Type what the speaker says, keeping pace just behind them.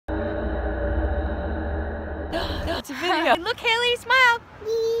It's a video. Look, Haley, smile.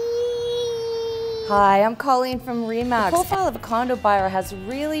 Hi, I'm Colleen from Remax. The profile of a condo buyer has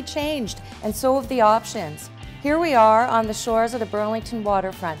really changed, and so have the options. Here we are on the shores of the Burlington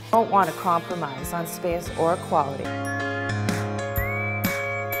Waterfront. Don't want to compromise on space or quality.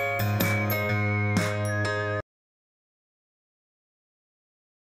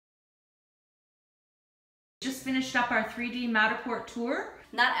 Just finished up our 3D Matterport tour.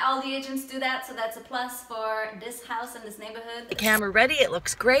 Not all the agents do that, so that's a plus for this house and this neighborhood. The camera ready, it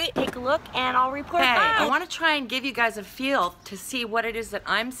looks great. Take a look and I'll report back. I want to try and give you guys a feel to see what it is that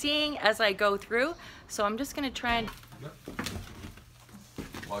I'm seeing as I go through. So I'm just going to try and...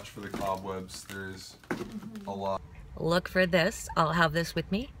 Watch for the cobwebs, there's a lot. Look for this, I'll have this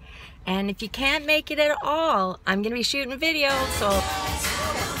with me. And if you can't make it at all, I'm going to be shooting video, so...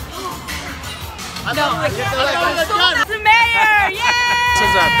 No, I the mayor! Yeah! This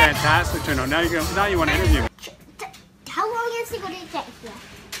is a fantastic turnout. Now you want to interview me. How long is it going to get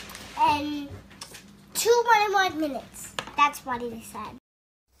here? 2.1 minutes. That's what he said.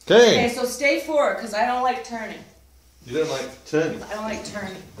 Okay. Okay, so stay forward, because I don't like turning. You don't like turning? I don't like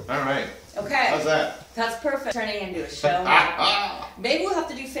turning. All right. Okay. How's that? That's perfect. Turning into a show. Maybe we'll have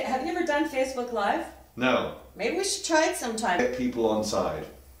to do, have you ever done Facebook Live? No. Maybe we should try it sometime. Get people on side.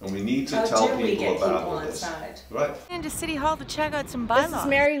 And we need to tell people about all this. Right. Into City Hall to check out some bylaws. This is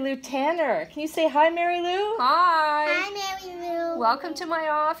Mary Lou Tanner. Can you say hi, Mary Lou? Hi. Hi, Mary Lou. Welcome to my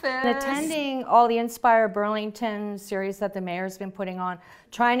office. Attending all the Inspire Burlington series that the mayor's been putting on,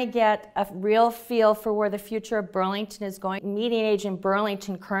 trying to get a real feel for where the future of Burlington is going. Median age in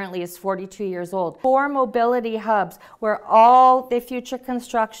Burlington currently is 42 years old. 4 mobility hubs where all the future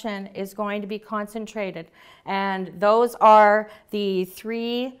construction is going to be concentrated. And those are the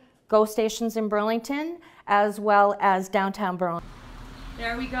 3 GO stations in Burlington, as well as downtown Burlington.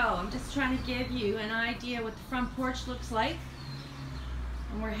 There we go. I'm just trying to give you an idea what the front porch looks like.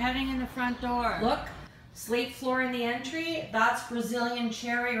 And we're heading in the front door. Look, slate floor in the entry. That's Brazilian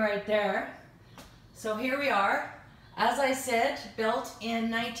cherry right there. So here we are. As I said, built in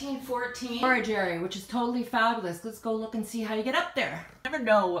 1914. Storage area, which is totally fabulous. Let's go look and see how you get up there. You never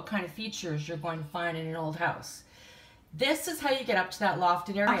know what kind of features you're going to find in an old house. This is how you get up to that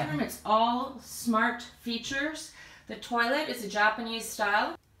lofted area. Bathroom, it's all smart features. The toilet is a Japanese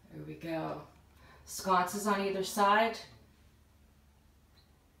style. There we go. Sconces on either side.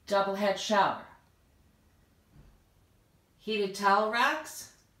 Double head shower. Heated towel racks.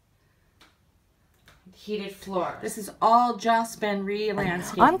 Heated floor. This has all just been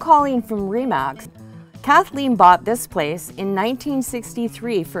re-landscaped. I'm Colleen from Remax. Kathleen bought this place in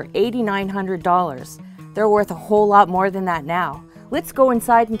 1963 for $8,900. They're worth a whole lot more than that now. Let's go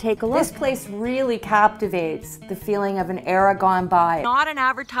inside and take a look. This place really captivates the feeling of an era gone by. Not an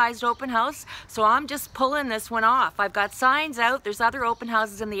advertised open house, so I'm just pulling this one off. I've got signs out, there's other open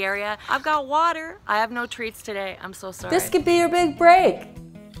houses in the area. I've got water. I have no treats today. I'm so sorry. This could be your big break.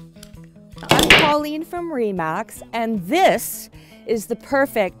 I'm Colleen from Remax, and this is the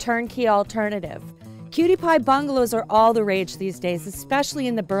perfect turnkey alternative. Cutie pie bungalows are all the rage these days, especially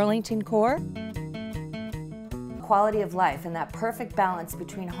in the Burlington core. Quality of life and that perfect balance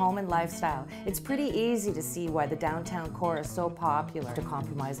between home and lifestyle. It's pretty easy to see why the downtown core is so popular to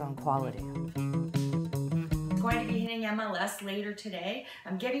compromise on quality. I'm going to be hitting MLS later today.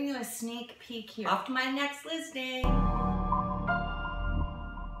 I'm giving you a sneak peek here. Off to my next listing.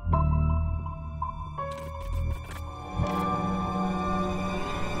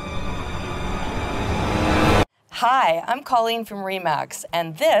 Hi, I'm Colleen from Remax,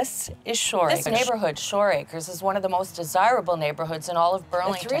 and this is Shore Acres. This neighborhood, Shore Acres, is one of the most desirable neighborhoods in all of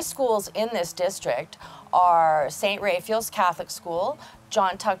Burlington. The 3 schools in this district are St. Raphael's Catholic School,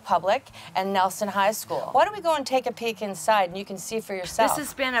 John Tuck Public, and Nelson High School. Why don't we go and take a peek inside and you can see for yourself. This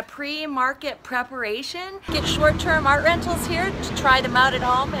has been a pre-market preparation. Get short-term art rentals here to try them out at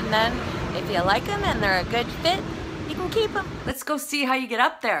home, and then if you like them and they're a good fit, you can keep them. Let's go see how you get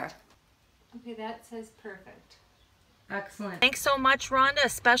up there. Okay, that says perfect. Excellent. Thanks so much, Rhonda. A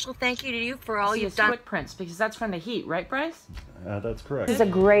special thank you to you for all you've done. Footprints, because that's from the heat, right, Bryce? That's correct. This is a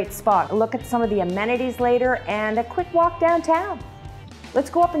great spot. Look at some of the amenities later and a quick walk downtown. Let's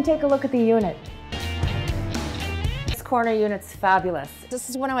go up and take a look at the unit. This corner unit's fabulous. This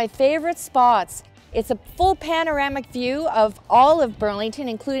is one of my favorite spots. It's a full panoramic view of all of Burlington,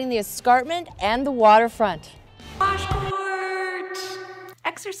 including the Escarpment and the Waterfront. Washboard,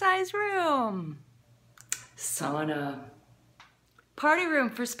 exercise room, sauna, party room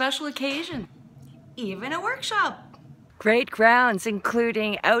for special occasion, even a workshop. Great grounds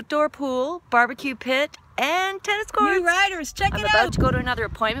including outdoor pool, barbecue pit, and tennis courts. New riders, check it I'm out. about to go to another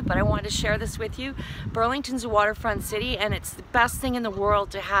appointment, but I wanted to share this with you. Burlington's a waterfront city, and it's the best thing in the world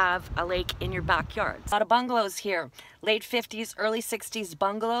to have a lake in your backyard. A lot of bungalows here, late 50s, early 60s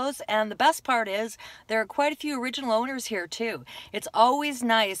bungalows, and the best part is there are quite a few original owners here too. It's always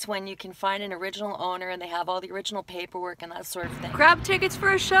nice when you can find an original owner and they have all the original paperwork and that sort of thing. Grab tickets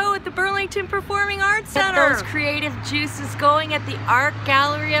for a show at the Burlington Performing Arts Center. Get those creative juices going at the Art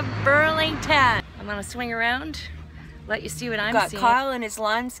Gallery of Burlington. I'm gonna swing around, let you see what I'm seeing. Got Kyle and his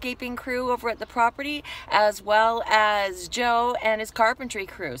landscaping crew over at the property, as well as Joe and his carpentry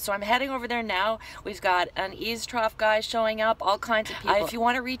crew. So I'm heading over there now. We've got an eaves trough guy showing up, all kinds of people. If you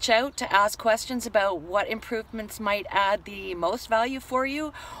want to reach out to ask questions about what improvements might add the most value for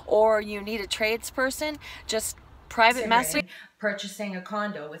you, or you need a tradesperson, just private message. Purchasing a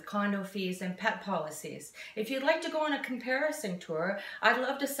condo with condo fees and pet policies. If you'd like to go on a comparison tour, I'd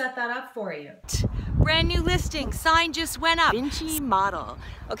love to set that up for you. Brand new listing, sign just went up. Vinci model.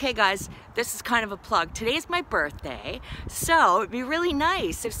 Okay guys, this is kind of a plug. Today's my birthday, so it'd be really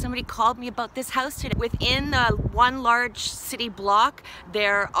nice if somebody called me about this house today. Within the one large city block,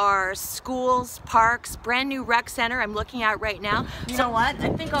 there are schools, parks, brand new rec center I'm looking at right now. You know what? I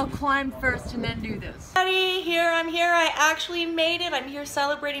think I'll climb first and then do this. I'm here. I actually made it. I'm here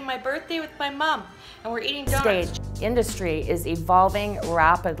celebrating my birthday with my mom, and we're eating donuts. Stage industry is evolving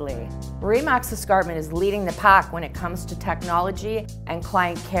rapidly. Remax Escarpment is leading the pack when it comes to technology and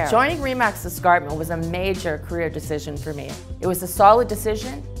client care. Joining Remax Escarpment was a major career decision for me. It was a solid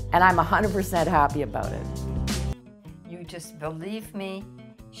decision, and I'm 100% happy about it. You just believe me,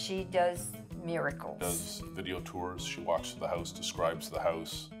 she does miracles. Does video tours, she walks to the house, describes the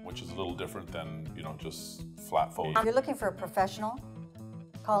house, which is a little different than, you know, just flat photos. If you're looking for a professional,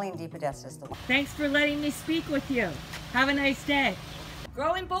 Colleen DePodesta is the one. Thanks for letting me speak with you. Have a nice day.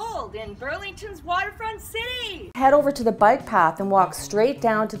 Growing bold in Burlington's Waterfront City. Head over to the bike path and walk straight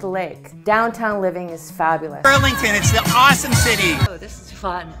down to the lake. Downtown living is fabulous. Burlington, it's the awesome city. Oh, this is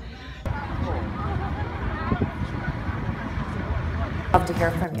fun. Love to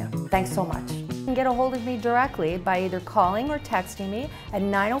hear from you. Thanks so much. You can get a hold of me directly by either calling or texting me at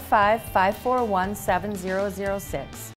 905-541-7006.